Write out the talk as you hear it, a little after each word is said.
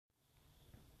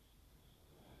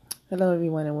Hello,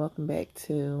 everyone, and welcome back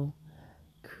to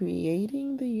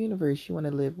Creating the Universe You Want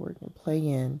to Live, Work, and Play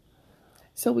in.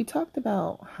 So, we talked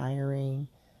about hiring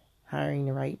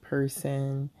the right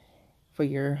person for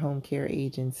your home care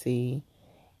agency,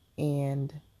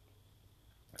 and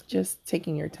just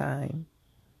taking your time.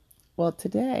 Well,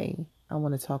 today I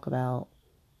want to talk about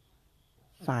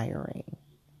firing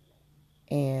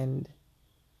and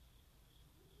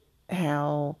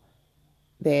how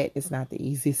that is not the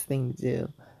easiest thing to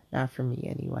do, not for me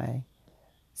anyway.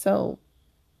 So,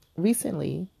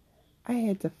 recently I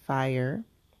had to fire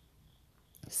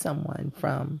someone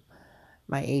from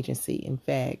my agency. In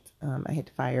fact, I had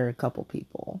to fire a couple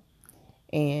people,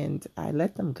 and I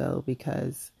let them go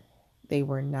because they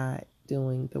were not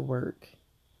doing the work,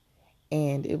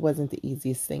 and it wasn't the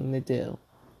easiest thing to do.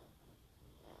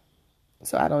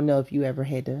 So I don't know if you ever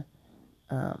had to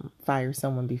fire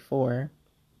someone before.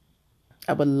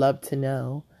 I would love to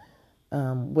know,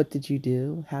 what did you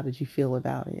do? How did you feel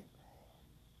about it?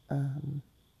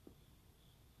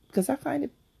 Because I find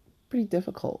it pretty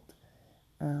difficult.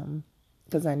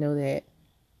 Because I know that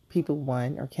people,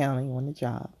 one, are counting on the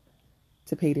job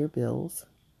to pay their bills.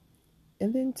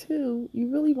 And then two, you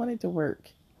really want it to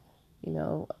work. We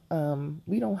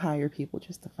don't hire people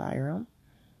just to fire them.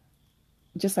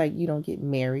 Just like you don't get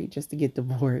married just to get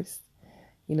divorced.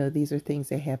 These are things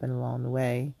that happen along the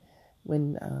way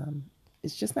when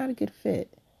it's just not a good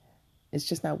fit. It's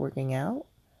just not working out.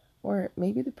 Or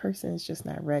maybe the person is just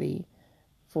not ready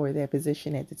for their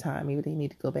position at the time. Maybe they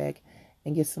need to go back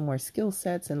and get some more skill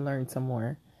sets and learn some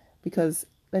more. Because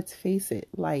let's face it,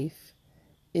 life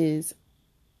is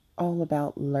all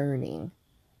about learning.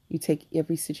 You take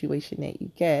every situation that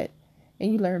you get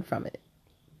and you learn from it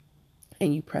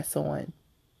and you press on.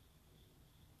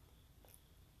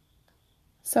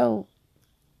 So,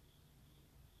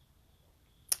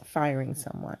 firing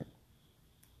someone,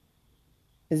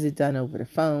 is it done over the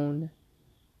phone?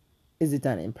 Is it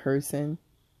done in person?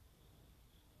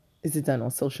 Is it done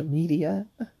on social media?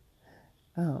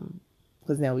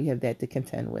 Because now we have that to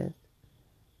contend with.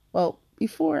 Well,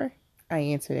 before I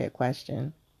answer that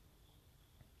question,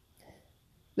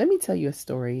 let me tell you a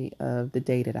story of the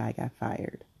day that I got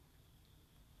fired.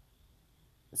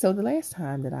 So the last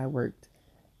time that I worked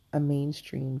a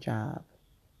mainstream job,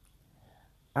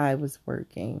 I was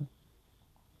working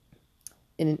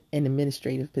in an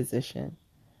administrative position.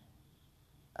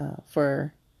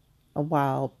 For a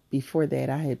while before that,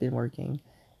 I had been working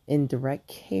in direct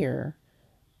care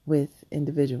with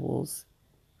individuals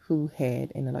who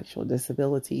had intellectual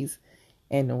disabilities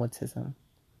and autism.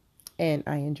 And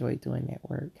I enjoyed doing that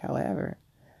work. However,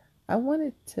 I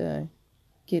wanted to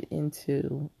get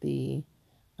into the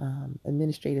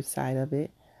administrative side of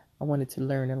it. I wanted to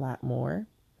learn a lot more.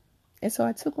 And so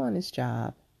I took on this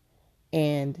job,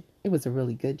 and it was a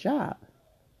really good job.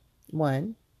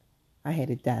 One, I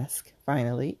had a desk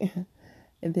finally.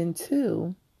 And then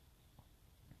two,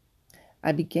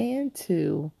 I began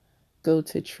to go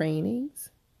to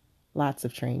trainings, lots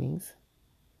of trainings.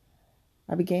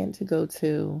 I began to go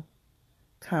to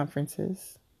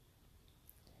conferences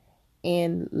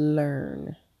and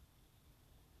learn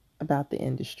about the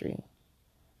industry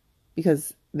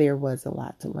because there was a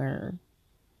lot to learn.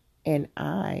 And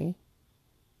I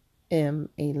am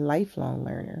a lifelong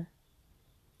learner.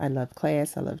 I love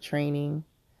class. I love training.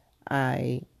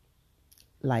 I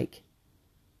like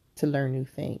to learn new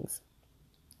things.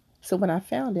 So when I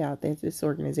found out that this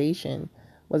organization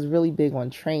was really big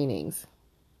on trainings,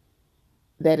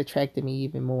 that attracted me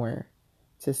even more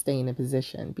to stay in a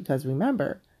position. Because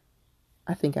remember,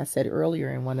 I think I said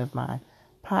earlier in one of my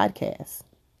podcasts,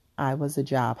 I was a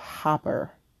job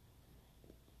hopper.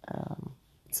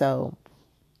 So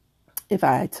if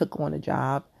I took on a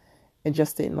job and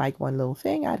just didn't like one little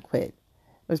thing, I'd quit.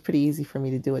 It was pretty easy for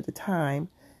me to do at the time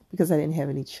because I didn't have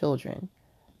any children.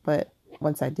 But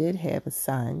once I did have a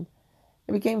son,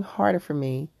 it became harder for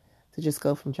me to just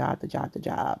go from job to job to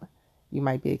job. You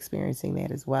might be experiencing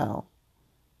that as well.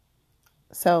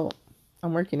 So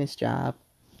I'm working this job,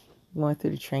 going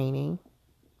through the training,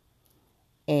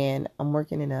 and I'm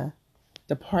working in a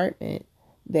department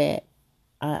that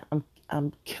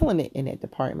I'm killing it in that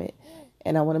department,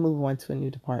 and I want to move on to a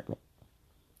new department.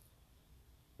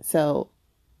 So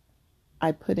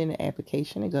I put in an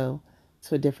application to go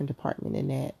to a different department in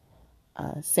that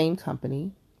same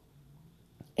company,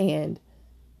 and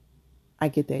I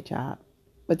get that job.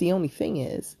 But the only thing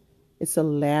is, it's a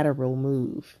lateral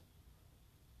move,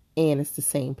 and it's the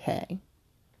same pay,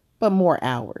 but more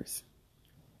hours.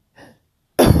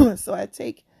 So I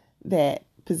take that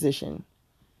position.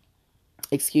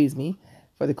 Excuse me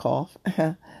for the cough.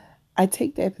 I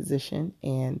take that position,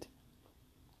 and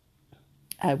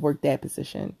I worked that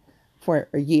position for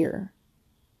a year.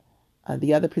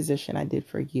 The other position I did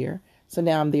for a year. So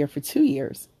now I'm there for 2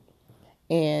 years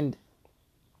and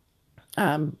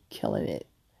I'm killing it.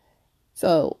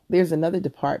 So there's another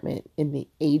department in the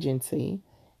agency.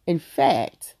 In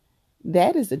fact,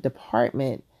 that is the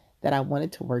department that I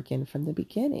wanted to work in from the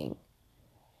beginning.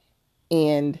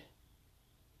 And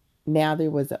now there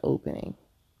was an opening.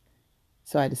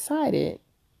 So I decided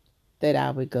that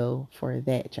I would go for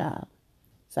that job.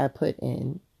 So I put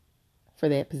in for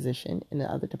that position in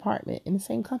the other department in the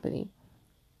same company.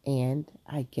 And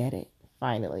I get it.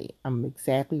 Finally, I'm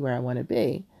exactly where I want to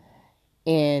be.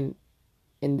 And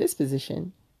in this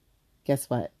position, guess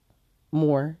what?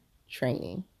 More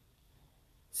training.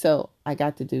 So I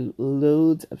got to do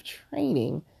loads of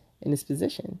training in this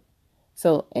position.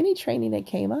 So any training that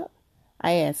came up,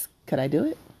 I asked, could I do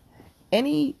it?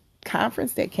 Any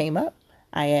conference that came up,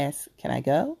 I asked, can I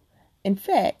go? In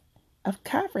fact, a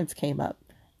conference came up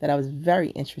that I was very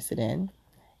interested in.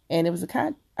 And it was a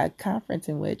conference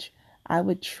in which I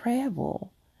would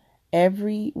travel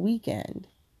every weekend.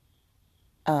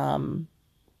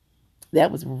 That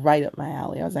was right up my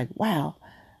alley. I was like, wow.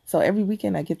 So every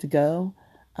weekend I get to go,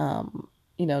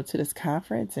 to this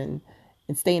conference and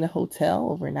stay in a hotel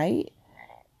overnight.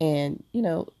 And,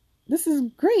 this is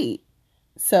great.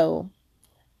 So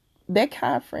that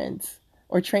conference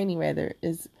or training rather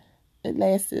it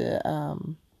lasted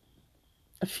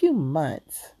a few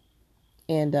months.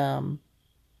 And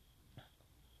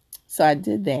so I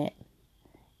did that.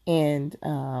 And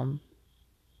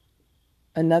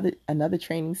another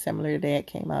training similar to that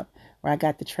came up where I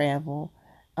got to travel.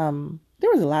 There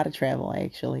was a lot of travel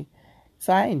actually,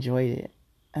 so I enjoyed it,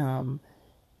 and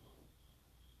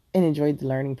enjoyed the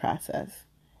learning process.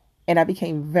 And I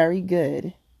became very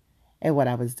good at what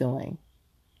I was doing.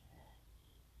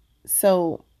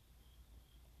 So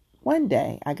one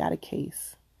day I got a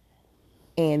case,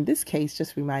 and this case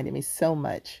just reminded me so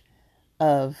much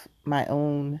of my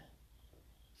own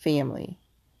family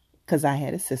because I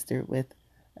had a sister with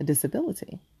a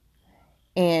disability.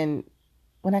 And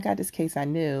when I got this case, I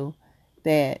knew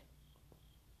that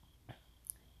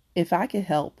if I could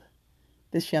help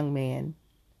this young man,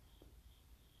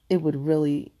 it would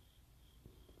really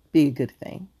be a good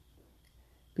thing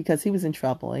because he was in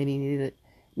trouble and he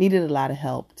needed a lot of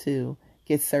help to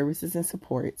get services and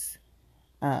supports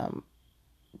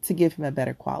to give him a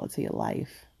better quality of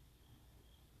life.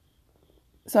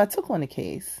 So I took on the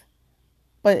case,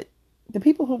 but the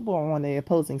people who were on the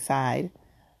opposing side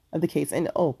of the case, and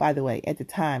oh, by the way, at the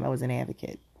time I was an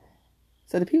advocate.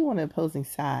 So the people on the opposing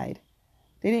side,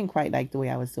 they didn't quite like the way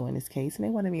I was doing this case and they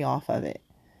wanted me off of it.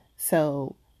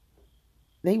 So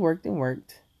they worked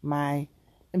my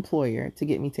employer to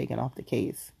get me taken off the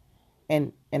case.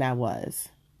 And I was.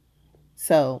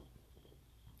 So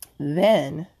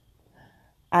then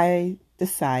I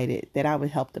decided that I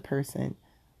would help the person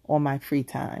on my free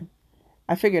time.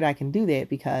 I figured I can do that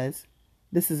because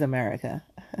this is America.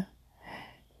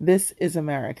 This is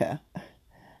America.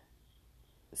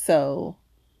 So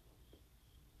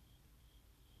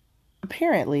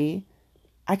apparently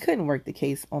I couldn't work the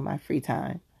case on my free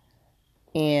time.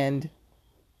 And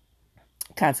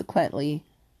consequently,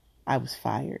 I was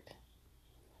fired.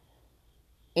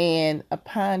 And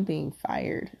upon being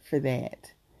fired for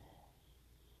that,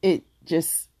 it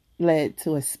just led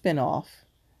to a spinoff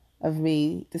of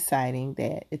me deciding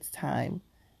that it's time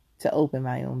to open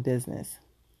my own business.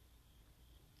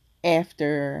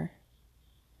 After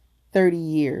 30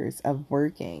 years of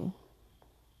working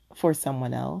for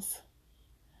someone else,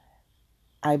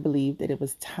 I believed that it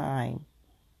was time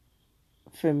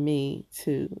for me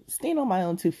to stand on my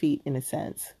own 2 feet in a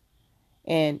sense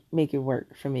and make it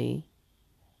work for me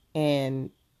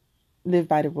and live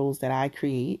by the rules that I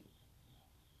create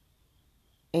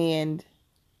and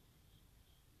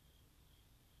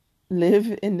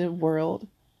live in the world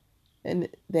and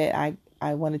that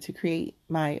I wanted to create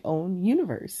my own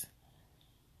universe.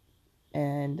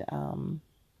 And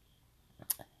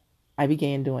I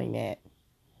began doing that.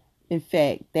 In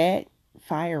fact, that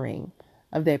firing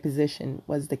of that position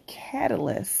was the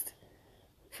catalyst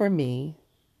for me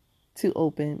to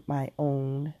open my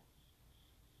own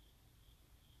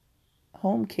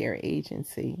home care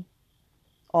agency.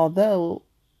 Although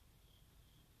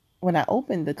when I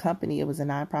opened the company, it was a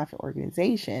nonprofit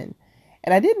organization,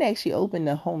 and I didn't actually open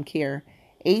the home care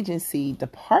agency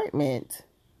department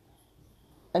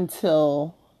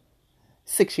until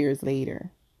 6 years later.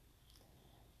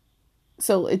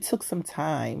 So it took some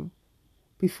time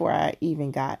before I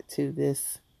even got to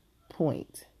this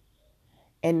point.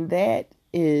 And that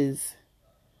is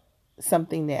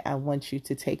something that I want you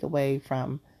to take away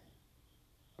from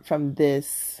from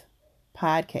this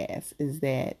podcast is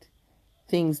that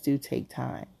things do take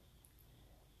time.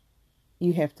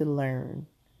 You have to learn.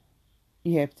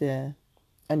 You have to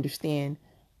understand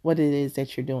what it is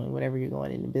that you're doing, whatever you're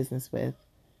going into business with.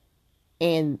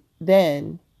 And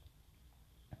then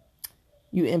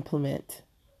you implement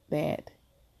that.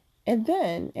 And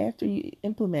then after you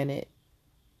implement it,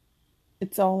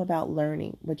 it's all about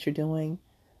learning what you're doing,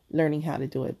 learning how to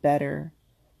do it better.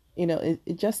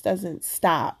 It just doesn't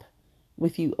stop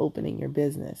with you opening your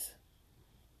business.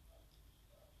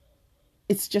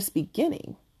 It's just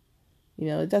beginning.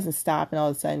 It doesn't stop and all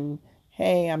of a sudden,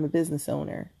 hey, I'm a business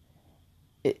owner.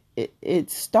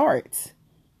 It starts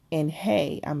and,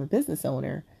 hey, I'm a business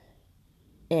owner,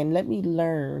 and let me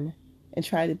learn and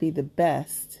try to be the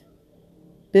best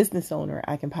business owner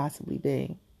I can possibly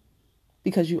be.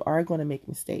 Because you are going to make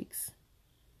mistakes.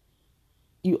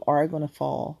 You are going to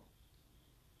fall.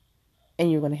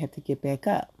 And you're going to have to get back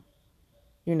up.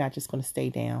 You're not just going to stay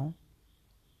down.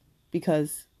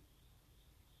 Because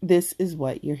this is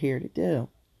what you're here to do.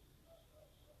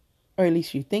 Or at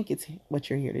least you think it's what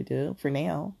you're here to do for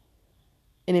now.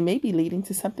 And it may be leading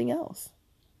to something else,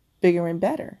 bigger and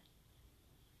better.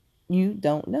 You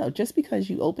don't know. Just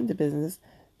because you opened a business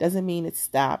doesn't mean it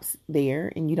stops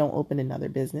there and you don't open another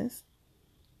business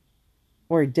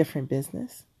or a different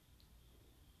business.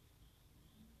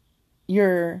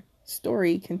 Your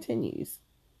story continues.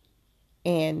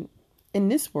 And in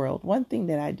this world, one thing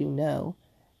that I do know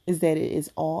is that it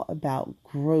is all about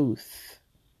growth.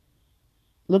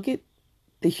 Look at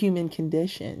the human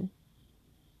condition.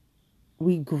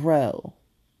 We grow.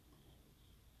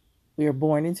 We are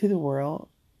born into the world,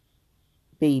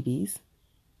 babies,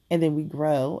 and then we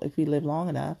grow, if we live long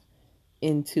enough,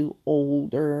 into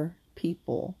older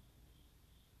people.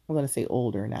 I'm going to say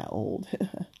older, not old.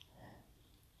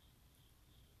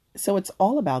 So it's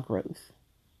all about growth.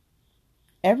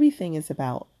 Everything is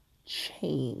about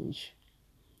change.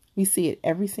 We see it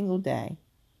every single day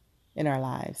in our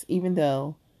lives, even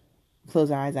though we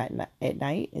close our eyes at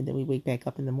night and then we wake back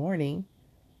up in the morning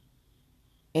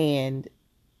and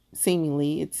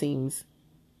seemingly it seems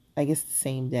like it's the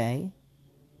same day,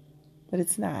 but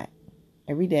it's not.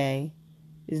 Every day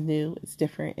is new, it's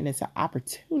different, and it's an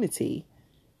opportunity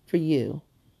for you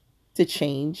to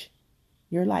change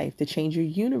your life, to change your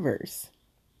universe.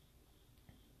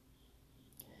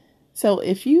 So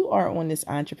if you are on this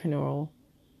entrepreneurial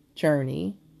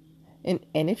journey, and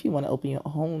if you want to open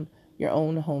your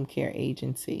own home care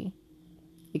agency,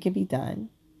 it can be done.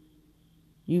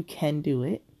 You can do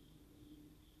it.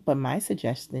 But my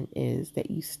suggestion is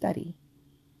that you study,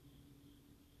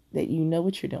 that you know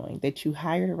what you're doing, that you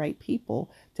hire the right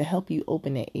people to help you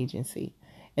open that agency.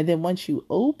 And then once you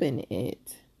open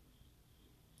it,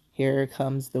 here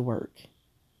comes the work.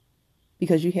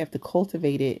 Because you have to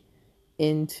cultivate it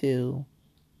into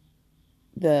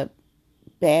the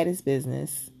baddest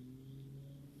business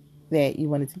that you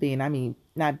want it to be. And I mean,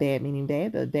 not bad meaning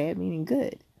bad, but bad meaning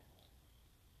good.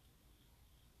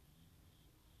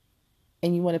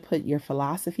 And you want to put your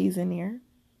philosophies in there.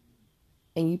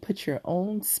 And you put your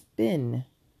own spin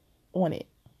on it.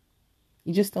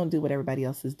 You just don't do what everybody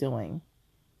else is doing.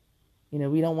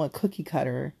 We don't want cookie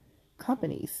cutter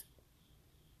companies.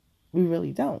 We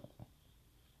really don't.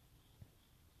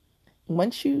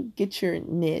 Once you get your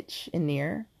niche in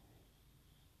there,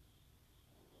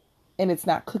 and it's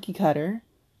not cookie cutter,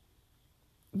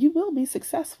 you will be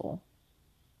successful.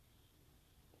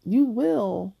 You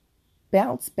will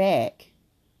bounce back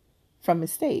from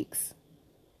mistakes.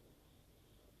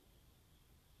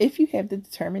 If you have the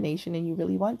determination and you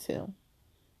really want to.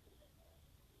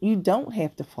 You don't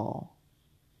have to fall.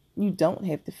 You don't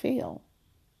have to fail.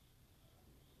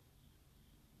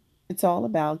 It's all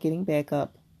about getting back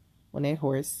up on that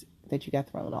horse that you got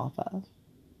thrown off of.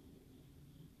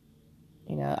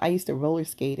 I used to roller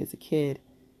skate as a kid,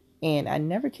 and I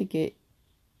never could get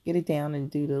it down and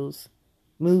do those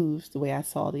moves the way I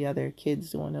saw the other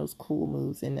kids doing those cool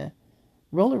moves in the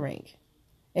roller rink.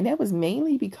 And that was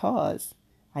mainly because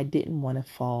I didn't want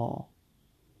to fall.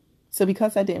 So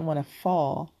because I didn't want to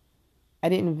fall, I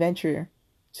didn't venture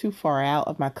too far out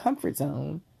of my comfort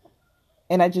zone.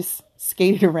 And I just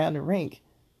skated around the rink,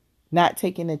 not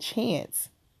taking a chance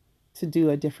to do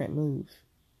a different move.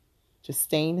 Just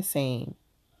staying the same.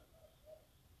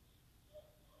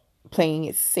 Playing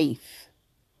it safe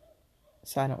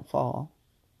so I don't fall.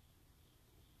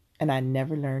 And I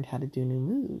never learned how to do new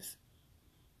moves.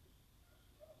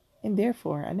 And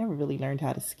therefore, I never really learned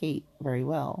how to skate very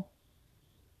well.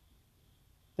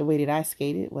 The way that I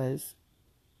skated was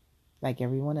like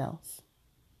everyone else.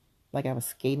 Like I was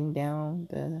skating down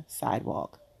the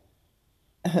sidewalk.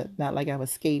 Not like I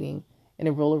was skating in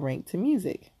a roller rink to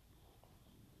music.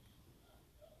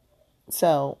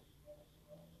 So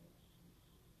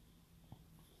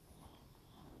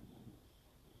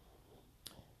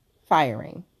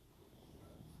firing.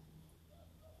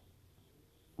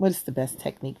 What is the best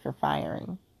technique for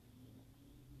firing?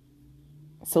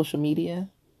 Social media,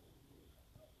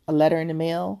 a letter in the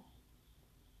mail,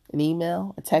 an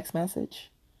email, a text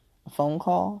message, a phone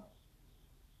call,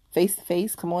 face to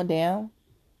face, come on down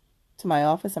to my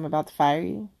office, I'm about to fire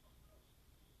you.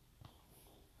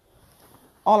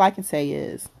 All I can say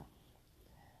is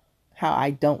how I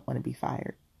don't want to be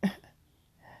fired.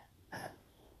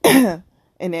 And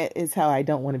that is how I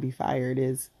don't want to be fired,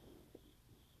 is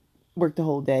work the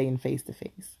whole day in face to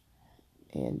face.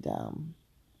 And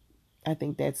I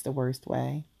think that's the worst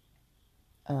way.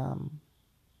 A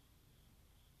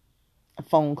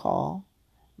phone call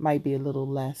might be a little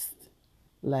less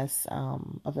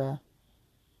of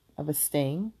a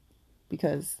sting,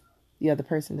 because the other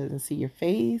person doesn't see your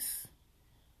face,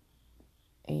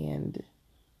 and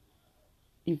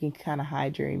you can kind of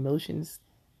hide your emotions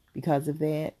because of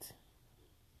that.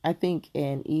 I think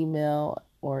an email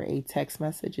or a text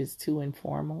message is too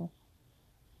informal.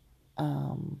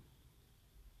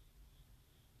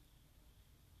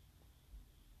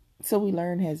 So we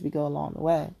learn as we go along the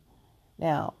way.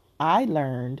 Now, I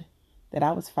learned that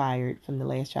I was fired from the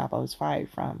last job I was fired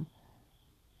from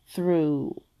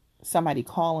through somebody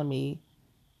calling me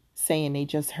saying they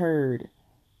just heard,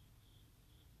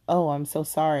 "Oh, I'm so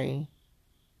sorry."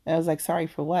 And I was like, "Sorry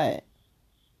for what?"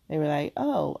 They were like,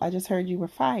 "Oh, I just heard you were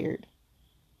fired."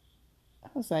 I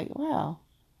was like, wow,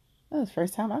 that was the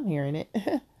first time I'm hearing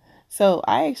it. So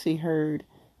I actually heard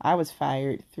I was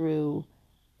fired through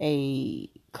a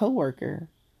coworker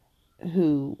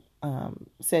who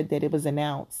said that it was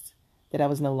announced that I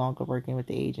was no longer working with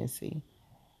the agency.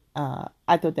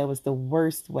 I thought that was the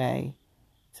worst way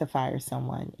to fire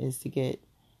someone, is to get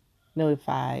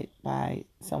notified by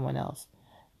someone else.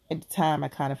 At the time, I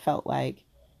kind of felt like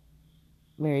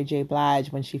Mary J.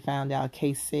 Blige when she found out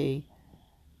KC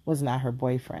was not her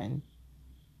boyfriend.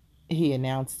 He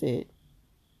announced it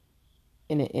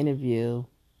in an interview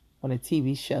on a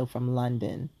TV show from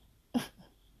London.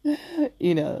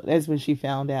 That's when she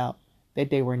found out that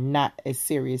they were not as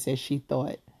serious as she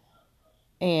thought.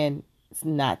 And it's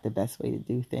not the best way to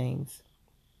do things.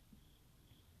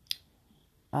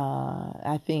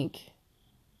 I think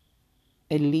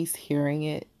at least hearing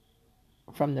it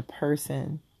from the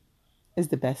person is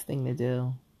the best thing to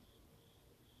do.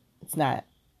 It's not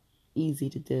easy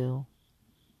to do,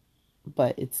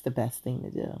 but it's the best thing to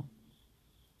do.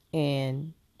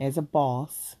 And as a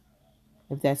boss,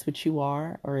 if that's what you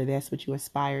are, or that's what you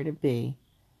aspire to be,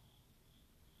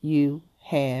 you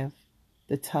have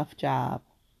the tough job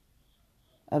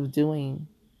of doing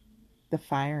the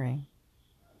firing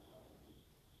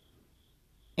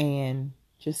and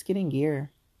just getting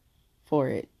gear for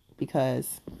it.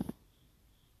 Because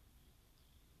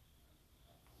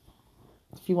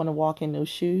if you want to walk in those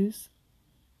shoes,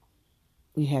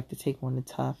 you have to take on the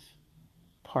tough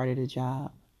part of the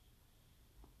job.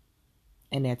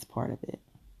 And that's part of it.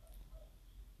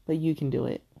 But you can do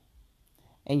it.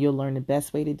 And you'll learn the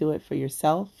best way to do it for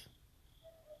yourself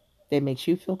that makes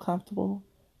you feel comfortable.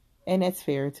 And that's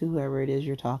fair to whoever it is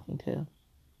you're talking to.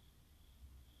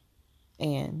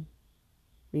 And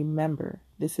remember,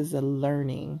 this is a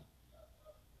learning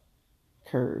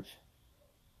curve.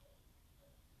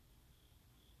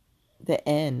 The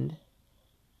end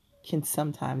can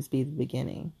sometimes be the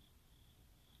beginning.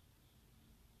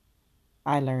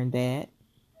 I learned that.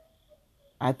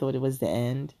 I thought it was the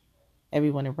end.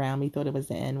 Everyone around me thought it was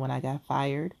the end when I got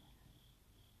fired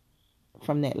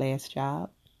from that last job.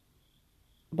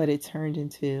 But it turned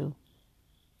into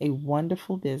a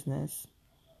wonderful business,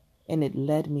 and it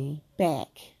led me back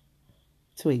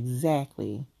to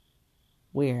exactly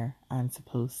where I'm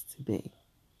supposed to be.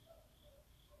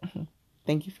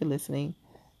 Thank you for listening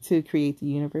to Create the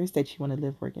Universe that you want to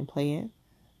live, work, and play in.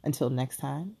 Until next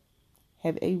time,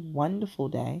 have a wonderful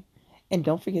day. And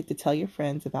don't forget to tell your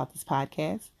friends about this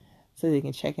podcast so they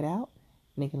can check it out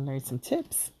and they can learn some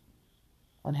tips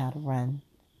on how to run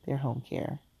their home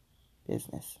care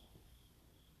business.